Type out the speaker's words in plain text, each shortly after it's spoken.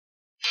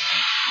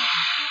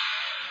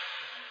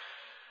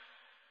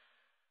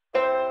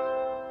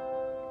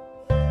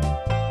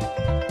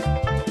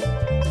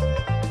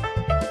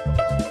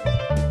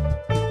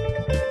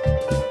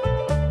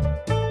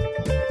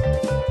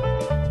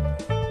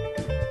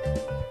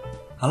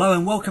Hello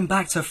and welcome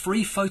back to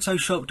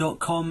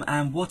freephotoshop.com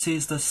and what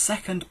is the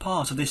second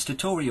part of this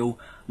tutorial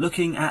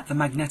looking at the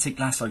Magnetic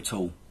Lasso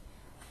Tool.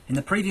 In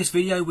the previous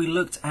video we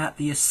looked at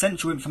the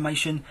essential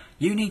information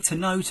you need to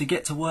know to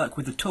get to work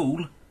with the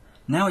tool.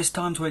 Now it's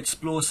time to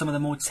explore some of the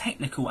more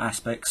technical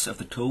aspects of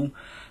the tool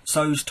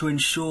so as to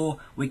ensure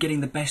we're getting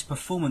the best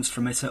performance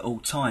from it at all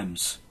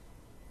times.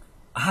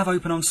 I have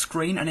open on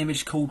screen an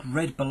image called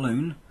Red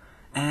Balloon,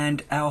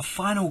 and our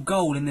final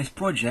goal in this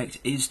project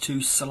is to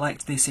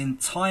select this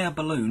entire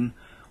balloon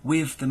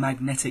with the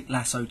Magnetic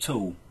Lasso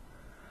tool.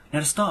 Now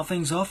to start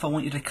things off, I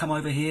want you to come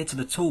over here to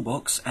the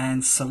toolbox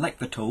and select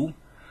the tool.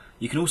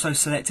 You can also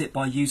select it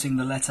by using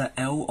the letter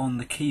L on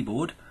the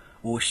keyboard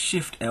or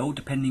Shift L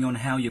depending on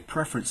how your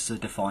preferences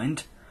are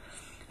defined.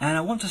 And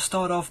I want to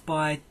start off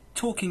by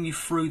talking you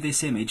through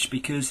this image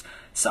because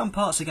some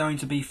parts are going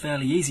to be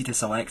fairly easy to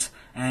select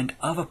and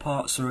other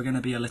parts are going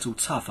to be a little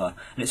tougher,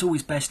 and it's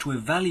always best to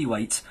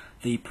evaluate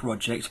the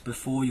project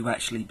before you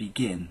actually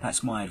begin.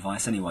 That's my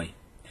advice anyway.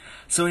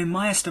 So in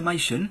my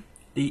estimation,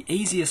 the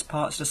easiest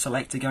parts to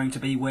select are going to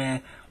be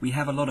where we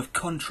have a lot of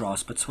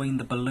contrast between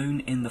the balloon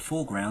in the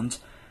foreground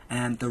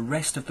and the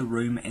rest of the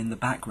room in the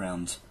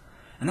background.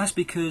 And that's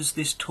because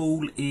this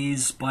tool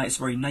is, by its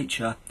very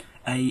nature,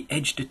 an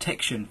edge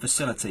detection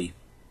facility.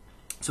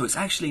 So it's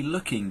actually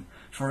looking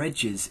for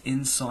edges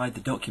inside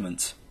the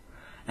document.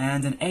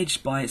 And an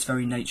edge by its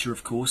very nature,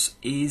 of course,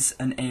 is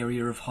an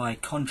area of high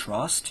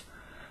contrast.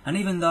 And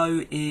even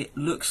though it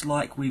looks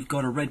like we've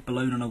got a red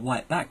balloon on a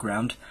white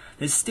background,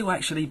 there's still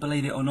actually,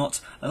 believe it or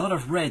not, a lot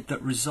of red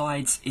that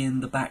resides in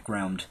the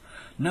background.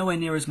 Nowhere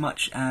near as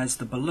much as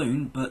the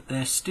balloon, but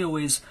there still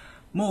is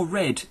more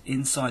red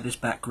inside this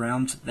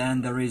background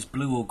than there is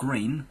blue or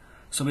green.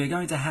 So we're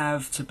going to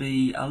have to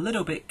be a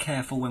little bit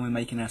careful when we're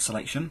making our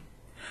selection.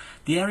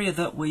 The area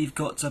that we've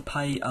got to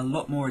pay a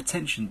lot more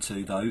attention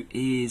to though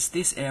is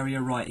this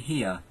area right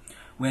here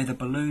where the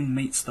balloon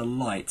meets the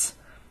light,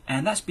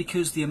 and that's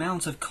because the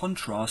amount of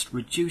contrast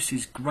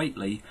reduces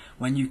greatly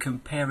when you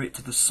compare it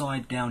to the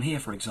side down here,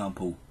 for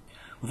example.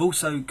 We've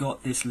also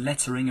got this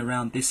lettering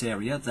around this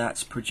area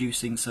that's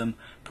producing some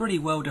pretty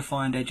well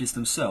defined edges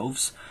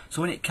themselves,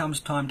 so when it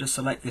comes time to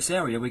select this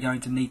area we're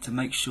going to need to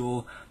make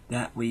sure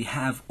that we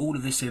have all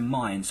of this in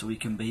mind so we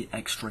can be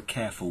extra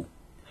careful.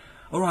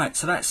 Alright,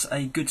 so that's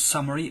a good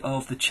summary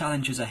of the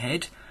challenges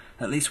ahead.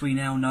 At least we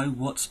now know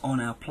what's on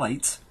our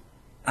plate.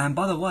 And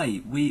by the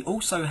way, we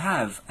also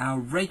have our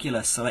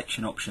regular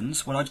selection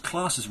options, what I'd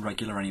class as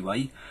regular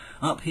anyway,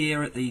 up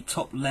here at the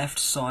top left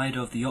side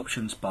of the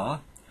options bar.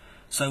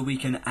 So we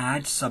can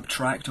add,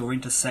 subtract or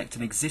intersect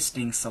an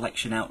existing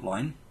selection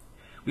outline.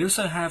 We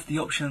also have the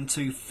option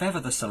to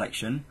feather the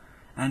selection,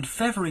 and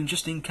feathering,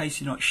 just in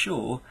case you're not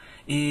sure,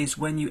 is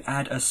when you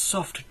add a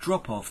soft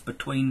drop-off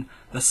between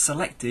the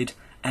selected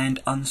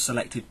and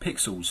unselected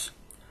pixels.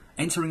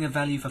 Entering a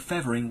value for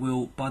feathering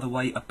will, by the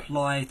way,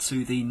 apply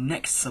to the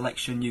next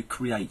selection you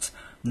create,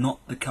 not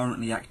the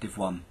currently active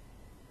one.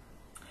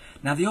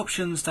 Now the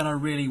options that I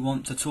really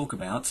want to talk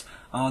about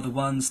are the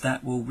ones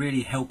that will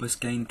really help us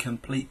gain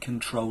complete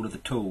control of the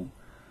tool.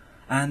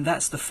 And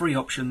that's the three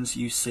options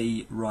you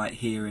see right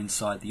here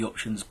inside the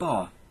options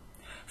bar.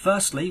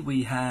 Firstly,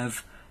 we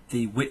have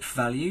the width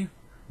value,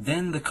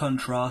 then the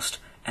contrast,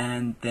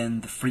 and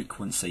then the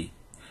frequency.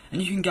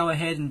 And you can go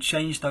ahead and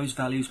change those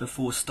values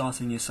before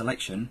starting your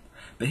selection,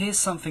 but here's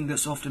something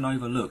that's often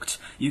overlooked.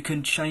 You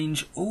can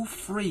change all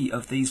three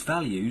of these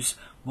values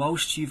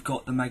whilst you've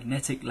got the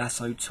Magnetic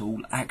Lasso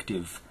tool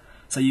active.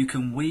 So you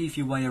can weave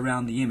your way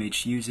around the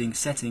image using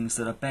settings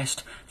that are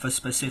best for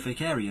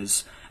specific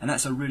areas, and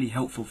that's a really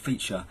helpful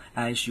feature,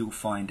 as you'll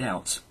find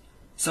out.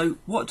 So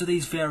what do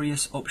these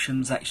various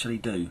options actually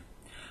do?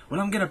 Well,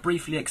 I'm going to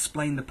briefly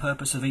explain the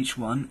purpose of each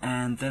one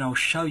and then I'll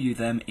show you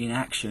them in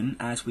action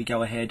as we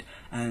go ahead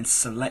and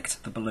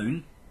select the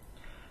balloon.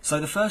 So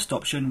the first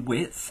option,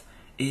 width,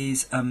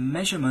 is a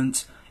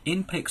measurement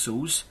in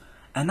pixels,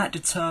 and that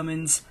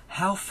determines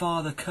how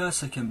far the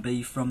cursor can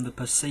be from the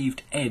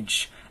perceived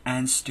edge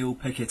and still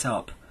pick it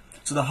up.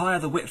 So the higher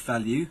the width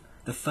value,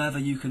 the further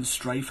you can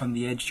stray from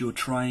the edge you're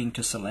trying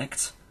to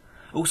select.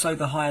 Also,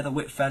 the higher the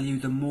width value,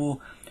 the more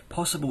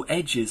possible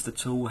edges the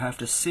tool will have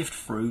to sift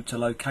through to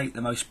locate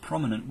the most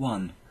prominent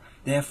one.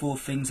 Therefore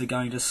things are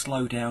going to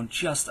slow down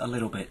just a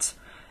little bit,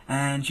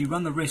 and you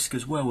run the risk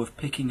as well of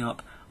picking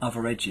up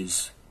other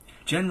edges.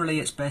 Generally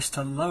it's best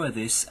to lower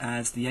this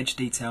as the edge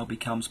detail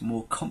becomes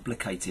more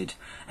complicated,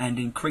 and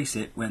increase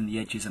it when the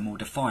edges are more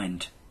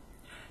defined.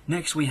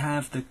 Next we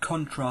have the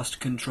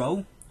contrast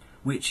control,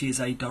 which is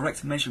a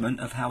direct measurement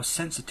of how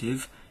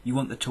sensitive you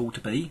want the tool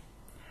to be.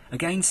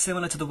 Again,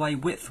 similar to the way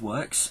width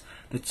works,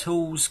 the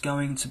tool's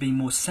going to be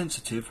more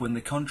sensitive when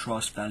the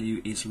contrast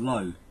value is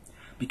low,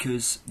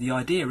 because the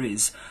idea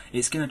is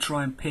it's going to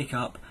try and pick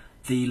up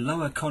the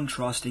lower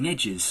contrasting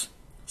edges.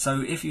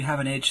 So if you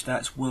have an edge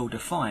that's well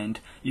defined,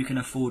 you can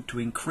afford to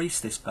increase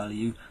this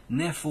value and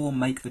therefore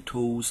make the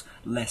tools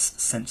less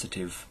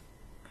sensitive.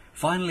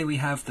 Finally, we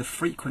have the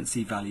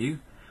frequency value,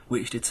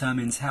 which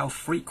determines how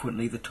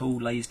frequently the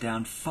tool lays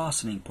down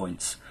fastening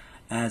points,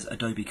 as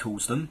Adobe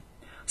calls them.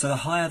 So the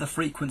higher the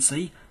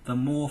frequency, the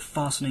more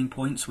fastening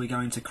points we're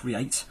going to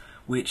create,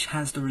 which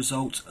has the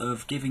result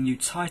of giving you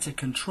tighter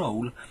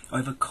control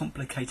over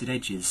complicated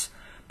edges,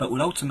 but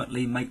will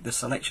ultimately make the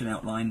selection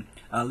outline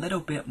a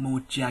little bit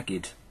more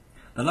jagged.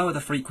 The lower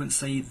the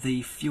frequency,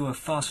 the fewer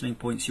fastening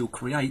points you'll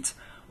create,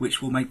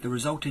 which will make the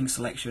resulting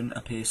selection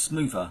appear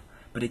smoother,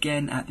 but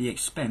again at the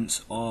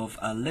expense of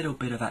a little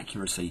bit of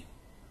accuracy.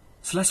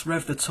 So let's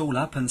rev the tool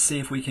up and see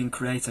if we can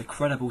create a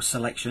credible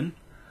selection.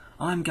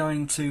 I'm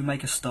going to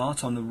make a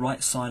start on the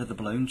right side of the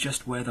balloon,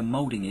 just where the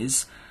moulding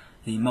is,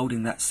 the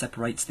moulding that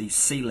separates the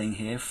ceiling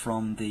here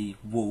from the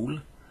wall.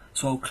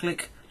 So I'll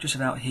click just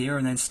about here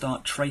and then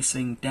start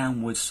tracing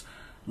downwards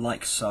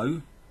like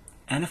so.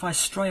 And if I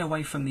stray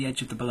away from the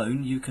edge of the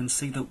balloon, you can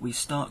see that we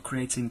start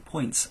creating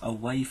points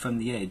away from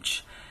the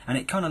edge, and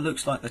it kind of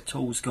looks like the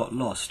tool's got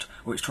lost,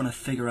 or it's trying to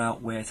figure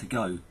out where to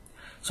go.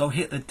 So I'll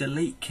hit the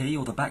delete key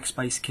or the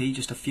backspace key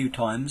just a few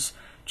times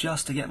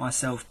just to get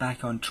myself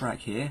back on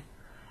track here.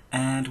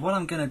 And what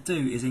I'm going to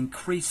do is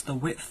increase the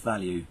width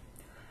value,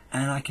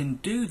 and I can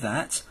do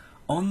that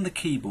on the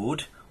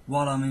keyboard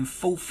while I'm in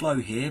full flow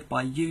here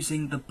by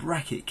using the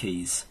bracket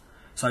keys.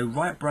 So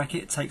right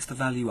bracket takes the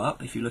value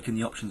up if you look in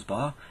the options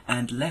bar,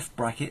 and left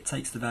bracket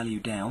takes the value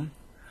down.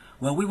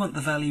 Well, we want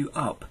the value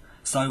up,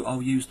 so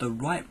I'll use the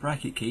right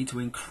bracket key to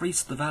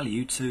increase the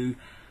value to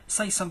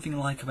say something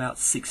like about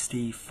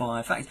 65,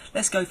 in fact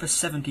let's go for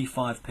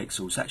 75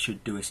 pixels, that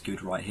should do us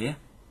good right here.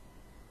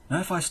 Now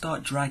if I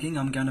start dragging,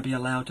 I'm going to be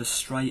allowed to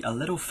stray a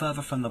little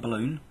further from the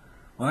balloon,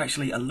 well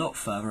actually a lot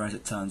further as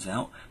it turns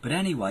out, but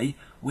anyway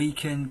we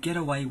can get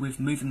away with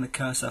moving the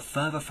cursor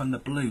further from the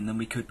balloon than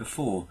we could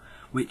before,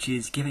 which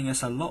is giving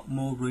us a lot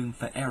more room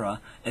for error,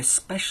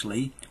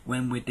 especially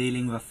when we're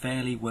dealing with a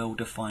fairly well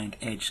defined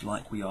edge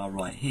like we are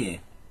right here.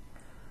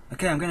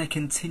 Okay, I'm going to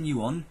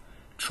continue on,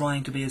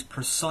 trying to be as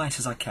precise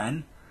as I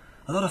can.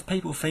 A lot of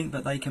people think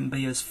that they can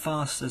be as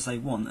fast as they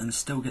want and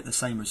still get the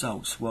same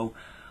results. Well,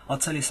 I'll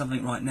tell you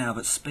something right now,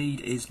 that speed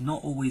is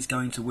not always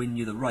going to win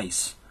you the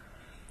race.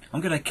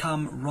 I'm going to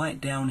come right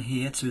down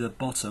here to the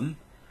bottom,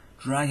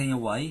 dragging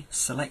away,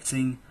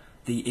 selecting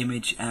the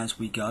image as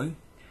we go,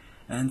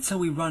 until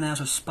we run out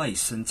of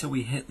space, until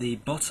we hit the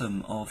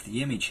bottom of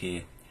the image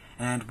here.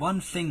 And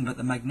one thing that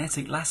the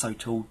Magnetic Lasso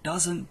Tool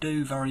doesn't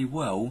do very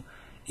well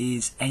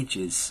is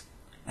edges.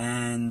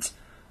 And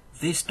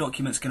this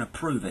document's going to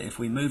prove it. If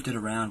we moved it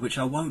around, which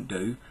I won't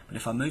do, but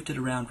if I moved it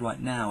around right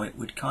now, it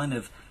would kind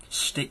of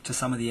stick to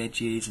some of the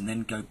edges and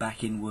then go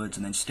back inwards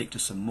and then stick to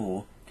some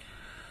more.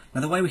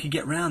 Now the way we could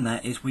get around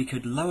that is we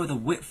could lower the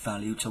width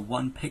value to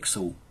 1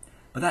 pixel,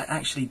 but that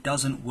actually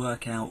doesn't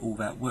work out all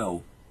that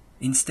well.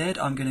 Instead,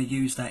 I'm going to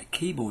use that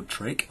keyboard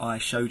trick I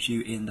showed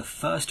you in the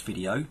first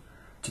video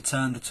to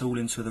turn the tool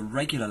into the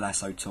regular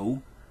lasso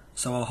tool.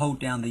 So I'll hold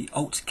down the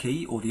Alt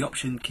key or the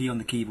Option key on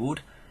the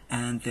keyboard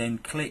and then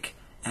click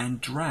and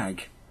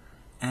drag.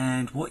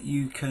 And what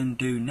you can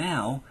do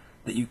now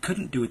that you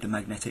couldn't do with the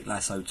Magnetic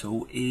Lasso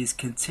Tool is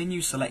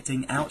continue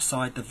selecting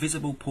outside the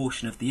visible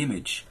portion of the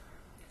image.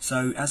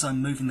 So as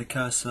I'm moving the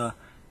cursor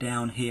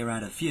down here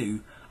out of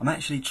view, I'm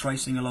actually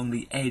tracing along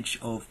the edge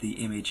of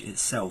the image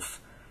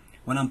itself.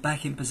 When I'm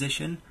back in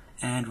position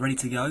and ready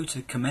to go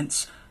to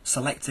commence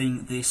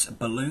selecting this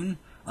balloon,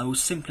 I will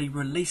simply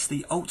release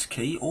the Alt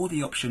key or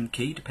the Option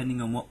key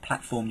depending on what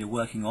platform you're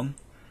working on,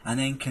 and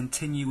then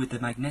continue with the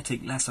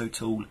Magnetic Lasso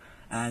Tool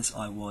as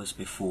I was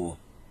before.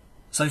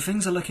 So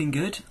things are looking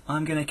good.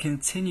 I'm going to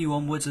continue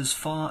onwards as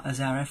far as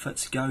our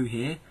efforts go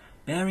here,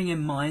 bearing in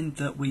mind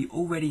that we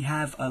already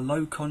have a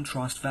low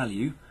contrast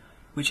value,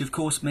 which of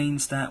course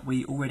means that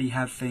we already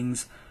have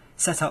things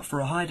set up for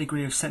a high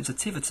degree of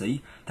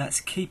sensitivity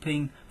that's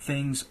keeping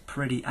things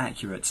pretty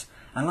accurate.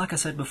 And like I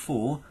said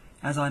before,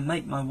 as I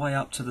make my way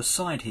up to the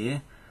side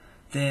here,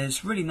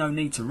 there's really no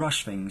need to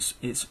rush things.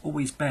 It's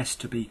always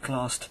best to be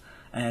classed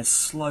as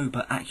slow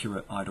but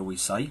accurate, I'd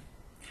always say.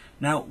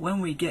 Now when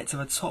we get to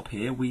the top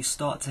here, we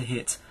start to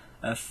hit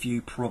a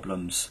few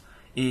problems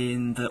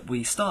in that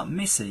we start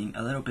missing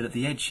a little bit at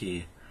the edge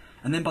here,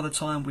 and then by the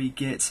time we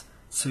get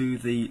to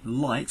the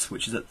light,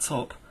 which is at the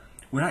top,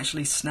 we're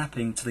actually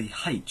snapping to the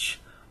H,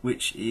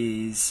 which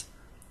is,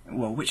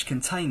 well, which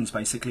contains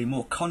basically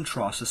more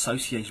contrast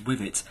associated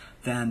with it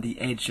than the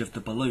edge of the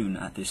balloon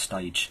at this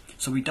stage.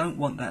 So we don't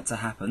want that to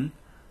happen.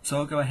 So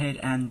I'll go ahead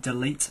and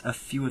delete a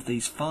few of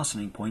these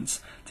fastening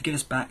points to get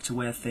us back to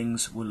where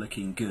things were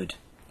looking good.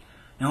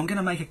 Now I'm going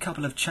to make a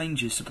couple of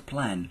changes to the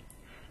plan.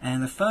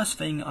 And the first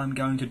thing I'm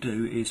going to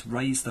do is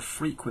raise the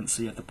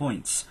frequency of the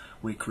points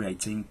we're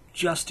creating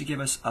just to give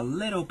us a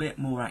little bit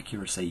more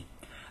accuracy.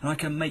 And I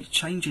can make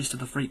changes to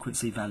the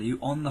frequency value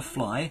on the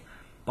fly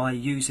by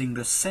using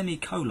the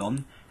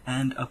semicolon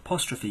and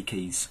apostrophe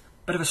keys.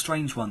 Bit of a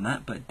strange one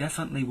that, but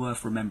definitely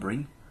worth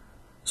remembering.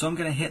 So I'm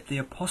going to hit the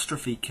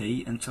apostrophe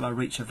key until I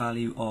reach a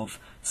value of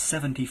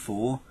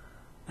 74,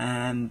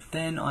 and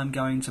then I'm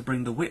going to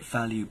bring the width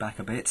value back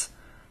a bit.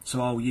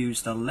 So I'll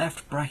use the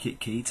left bracket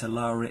key to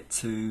lower it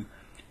to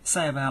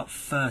say about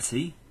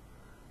 30,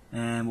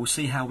 and we'll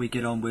see how we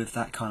get on with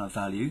that kind of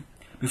value.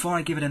 Before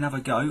I give it another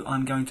go,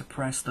 I'm going to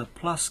press the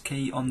plus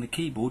key on the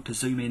keyboard to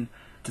zoom in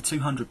to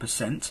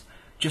 200%,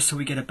 just so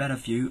we get a better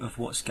view of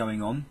what's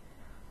going on.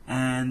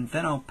 And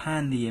then I'll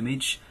pan the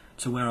image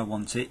to where I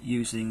want it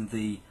using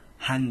the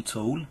hand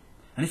tool.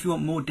 And if you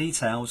want more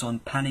details on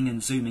panning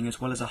and zooming,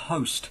 as well as a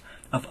host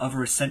of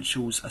other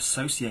essentials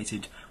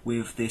associated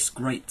with this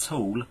great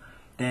tool,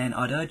 then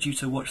I'd urge you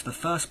to watch the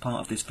first part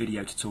of this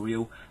video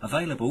tutorial,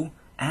 available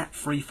at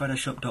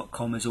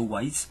freephotoshop.com as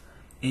always.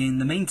 In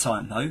the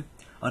meantime though,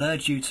 I'd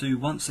urge you to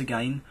once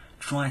again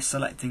try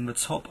selecting the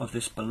top of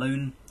this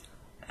balloon,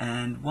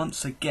 and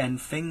once again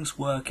things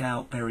work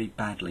out very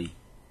badly.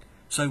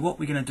 So what are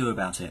we going to do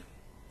about it?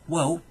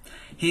 Well,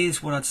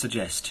 here's what I'd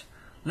suggest.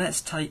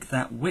 Let's take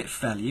that width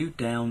value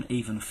down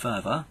even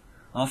further.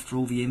 After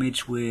all, the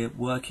image we're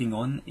working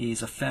on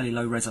is a fairly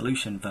low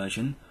resolution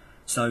version,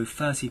 so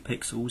 30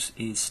 pixels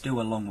is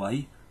still a long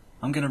way.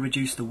 I'm going to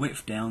reduce the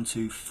width down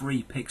to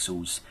 3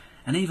 pixels,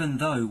 and even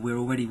though we're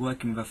already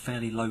working with a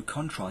fairly low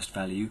contrast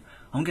value,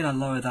 I'm going to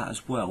lower that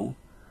as well.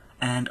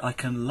 And I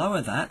can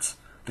lower that,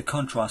 the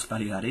contrast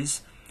value that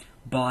is,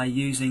 by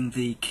using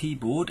the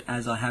keyboard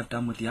as I have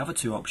done with the other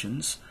two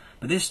options,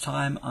 but this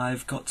time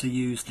I've got to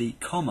use the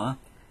comma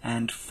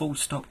and full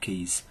stop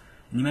keys,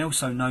 and you may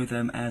also know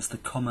them as the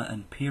comma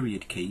and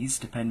period keys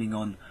depending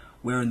on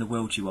where in the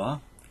world you are.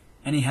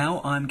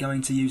 Anyhow, I'm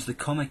going to use the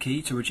comma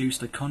key to reduce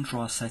the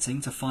contrast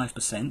setting to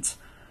 5%.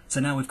 So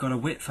now we've got a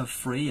width of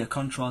 3, a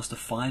contrast of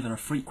 5 and a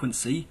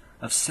frequency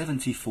of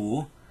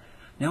 74.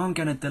 Now I'm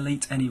going to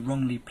delete any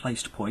wrongly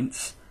placed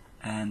points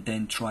and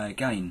then try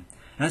again.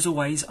 And as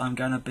always, I'm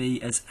going to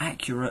be as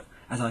accurate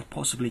as I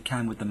possibly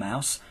can with the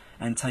mouse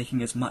and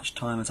taking as much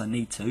time as I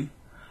need to.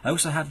 I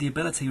also have the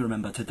ability,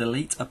 remember, to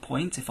delete a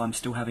point if I'm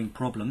still having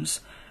problems,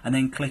 and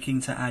then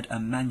clicking to add a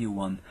manual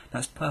one.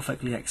 That's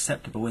perfectly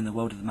acceptable in the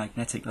world of the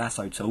Magnetic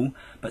Lasso Tool,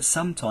 but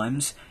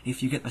sometimes,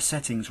 if you get the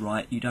settings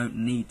right, you don't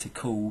need to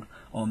call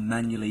on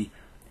manually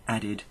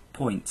added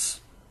points.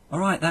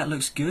 Alright, that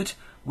looks good.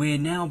 We're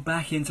now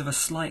back into the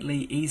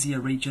slightly easier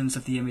regions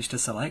of the image to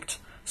select,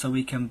 so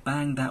we can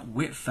bang that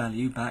width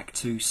value back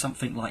to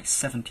something like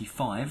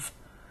 75,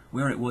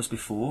 where it was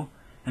before,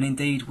 and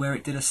indeed where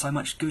it did us so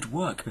much good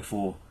work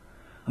before.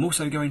 I'm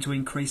also going to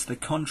increase the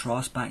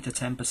contrast back to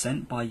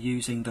 10% by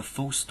using the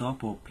full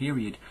stop or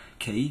period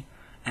key,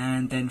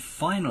 and then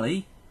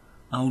finally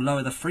I'll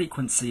lower the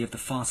frequency of the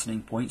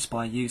fastening points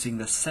by using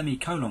the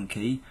semicolon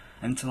key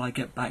until I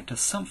get back to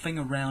something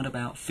around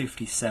about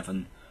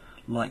 57,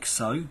 like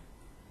so.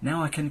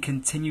 Now I can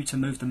continue to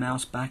move the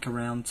mouse back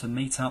around to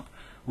meet up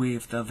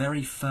with the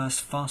very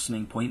first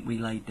fastening point we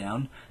laid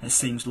down. It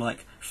seems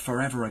like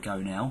forever ago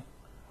now.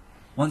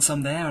 Once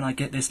I'm there and I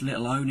get this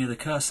little O near the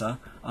cursor,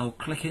 I'll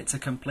click it to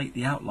complete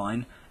the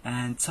outline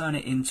and turn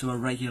it into a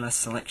regular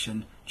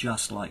selection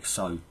just like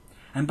so.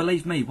 And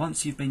believe me,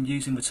 once you've been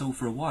using the tool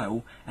for a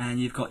while and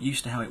you've got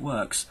used to how it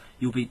works,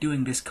 you'll be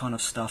doing this kind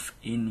of stuff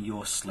in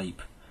your sleep.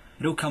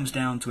 It all comes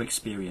down to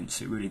experience,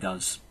 it really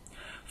does.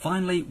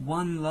 Finally,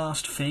 one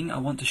last thing I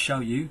want to show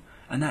you,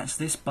 and that's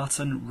this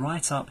button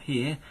right up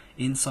here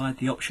inside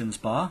the options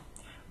bar,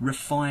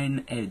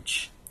 Refine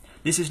Edge.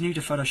 This is new to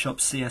Photoshop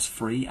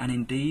CS3 and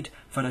indeed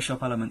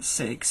Photoshop Element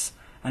 6,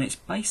 and it's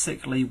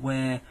basically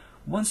where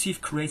once you've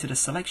created a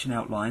selection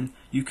outline,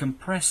 you can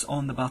press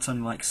on the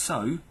button like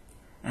so,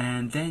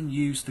 and then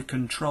use the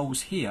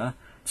controls here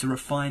to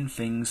refine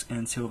things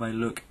until they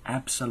look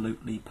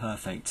absolutely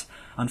perfect.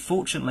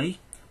 Unfortunately,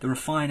 the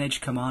Refine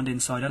Edge command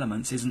inside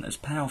Elements isn't as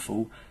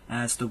powerful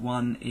as the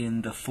one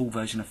in the full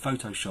version of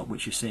Photoshop,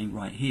 which you're seeing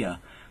right here,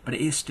 but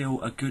it is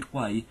still a good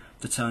way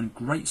to turn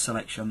great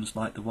selections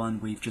like the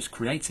one we've just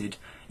created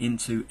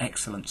into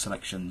excellent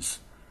selections.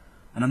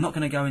 And I'm not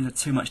going to go into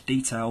too much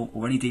detail,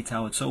 or any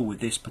detail at all, with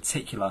this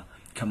particular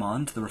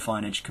command, the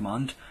Refine Edge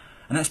command,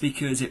 and that's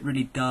because it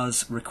really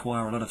does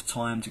require a lot of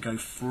time to go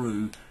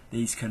through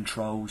these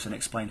controls and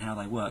explain how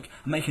they work.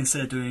 I may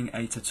consider doing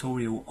a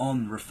tutorial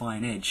on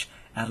Refine Edge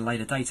at a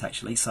later date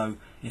actually, so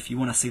if you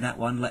want to see that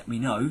one, let me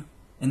know.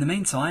 In the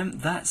meantime,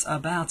 that's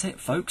about it,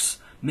 folks.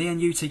 Me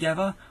and you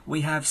together,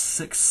 we have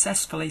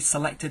successfully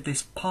selected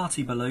this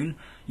party balloon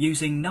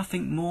using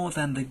nothing more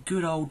than the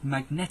good old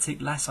Magnetic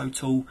Lasso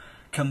Tool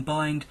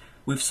combined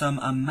with some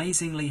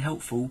amazingly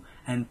helpful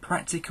and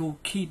practical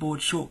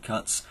keyboard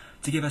shortcuts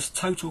to give us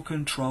total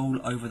control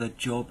over the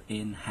job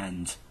in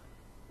hand.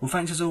 Well,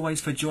 thanks as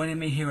always for joining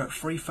me here at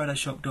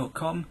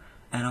freephotoshop.com,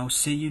 and I'll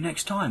see you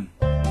next time.